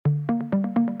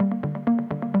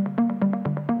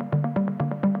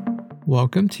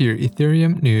Welcome to your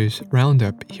Ethereum News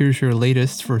Roundup. Here's your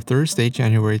latest for Thursday,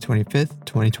 January 25th,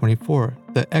 2024.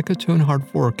 The Ecotone hard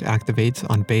fork activates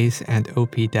on Base and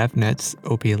OP DevNets.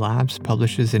 OP Labs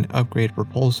publishes an upgrade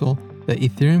proposal. The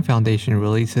Ethereum Foundation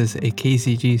releases a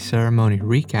KZG ceremony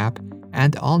recap.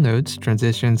 And Allnodes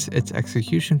transitions its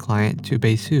execution client to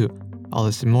Besu. All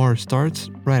this and more starts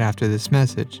right after this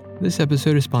message. This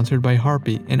episode is sponsored by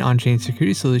Harpy, an on-chain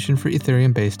security solution for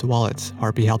Ethereum-based wallets.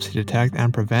 Harpy helps you detect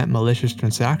and prevent malicious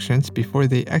transactions before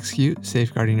they execute,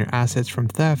 safeguarding your assets from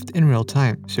theft in real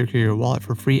time. Secure your wallet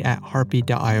for free at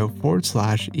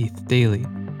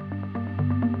harpy.io/ETHdaily.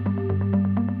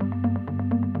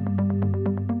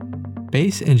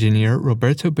 Base engineer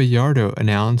Roberto Bellardo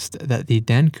announced that the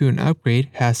Dencun upgrade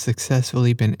has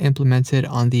successfully been implemented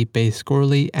on the Base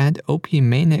Goerli and OP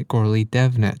Mainnet Goerli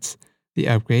devnets. The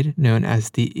upgrade, known as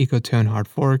the Ecotone hard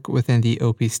fork within the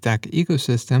OP Stack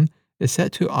ecosystem, is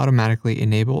set to automatically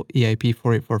enable EIP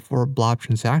 4844 blob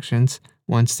transactions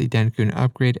once the Dencun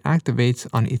upgrade activates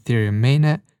on Ethereum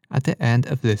mainnet at the end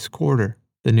of this quarter.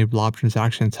 The new blob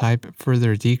transaction type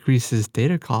further decreases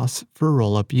data costs for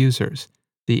rollup users.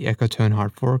 The Ecotone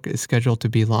hard fork is scheduled to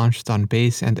be launched on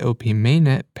Base and OP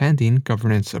mainnet pending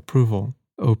governance approval.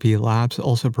 OP Labs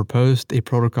also proposed a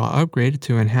protocol upgrade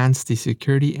to enhance the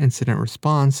security incident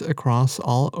response across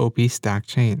all OP Stack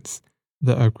chains.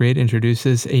 The upgrade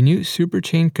introduces a new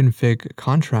superchain config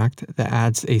contract that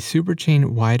adds a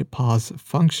superchain-wide pause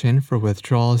function for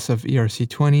withdrawals of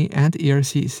ERC20 and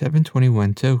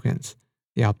ERC721 tokens.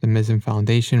 The Optimism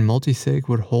Foundation multisig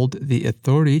would hold the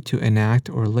authority to enact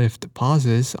or lift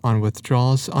pauses on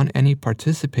withdrawals on any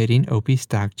participating OP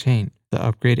Stack chain. The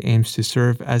upgrade aims to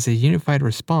serve as a unified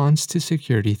response to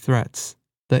security threats.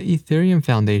 The Ethereum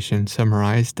Foundation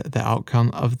summarized the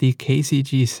outcome of the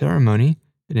KZG ceremony,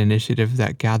 an initiative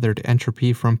that gathered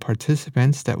entropy from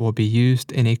participants that will be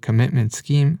used in a commitment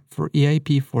scheme for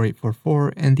EIP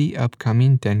 4844 and the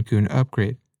upcoming Dencun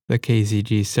upgrade. The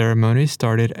KZG ceremony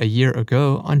started a year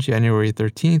ago on January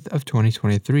 13th of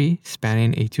 2023,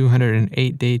 spanning a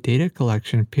 208-day data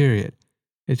collection period.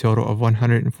 A total of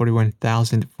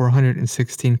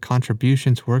 141,416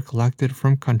 contributions were collected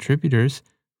from contributors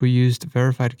who used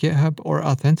verified GitHub or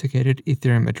authenticated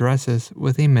Ethereum addresses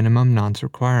with a minimum nonce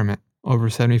requirement. Over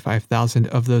 75,000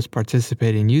 of those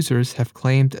participating users have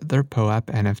claimed their POAP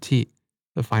NFT.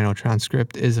 The final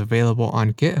transcript is available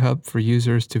on GitHub for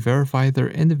users to verify their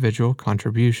individual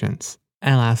contributions.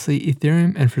 And lastly,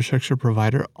 Ethereum infrastructure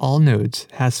provider Allnodes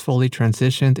has fully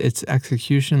transitioned its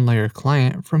execution layer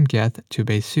client from Geth to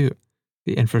Besu.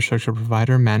 The infrastructure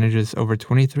provider manages over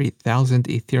 23,000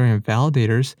 Ethereum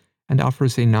validators and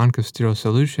offers a non-custodial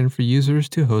solution for users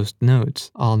to host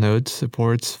nodes. Allnodes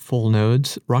supports full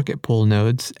nodes, rocket pool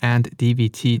nodes, and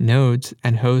DVT nodes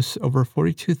and hosts over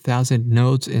 42,000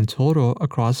 nodes in total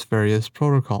across various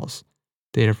protocols.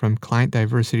 Data from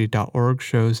clientdiversity.org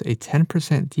shows a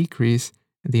 10% decrease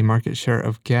in the market share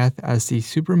of Geth as the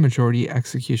supermajority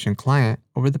execution client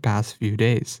over the past few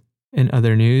days. In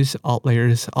other news,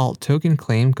 AltLayer's alt token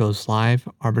claim goes live,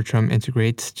 Arbitrum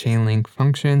integrates Chainlink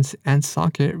functions, and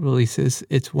Socket releases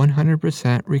its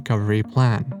 100% recovery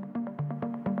plan.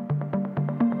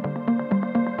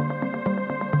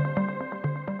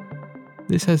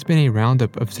 This has been a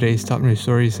roundup of today's top news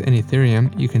stories in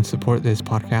Ethereum. You can support this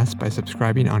podcast by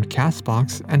subscribing on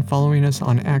Castbox and following us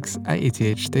on X at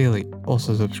ETHdaily.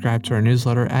 Also subscribe to our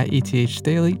newsletter at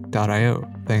ethdaily.io.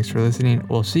 Thanks for listening.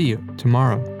 We'll see you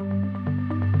tomorrow.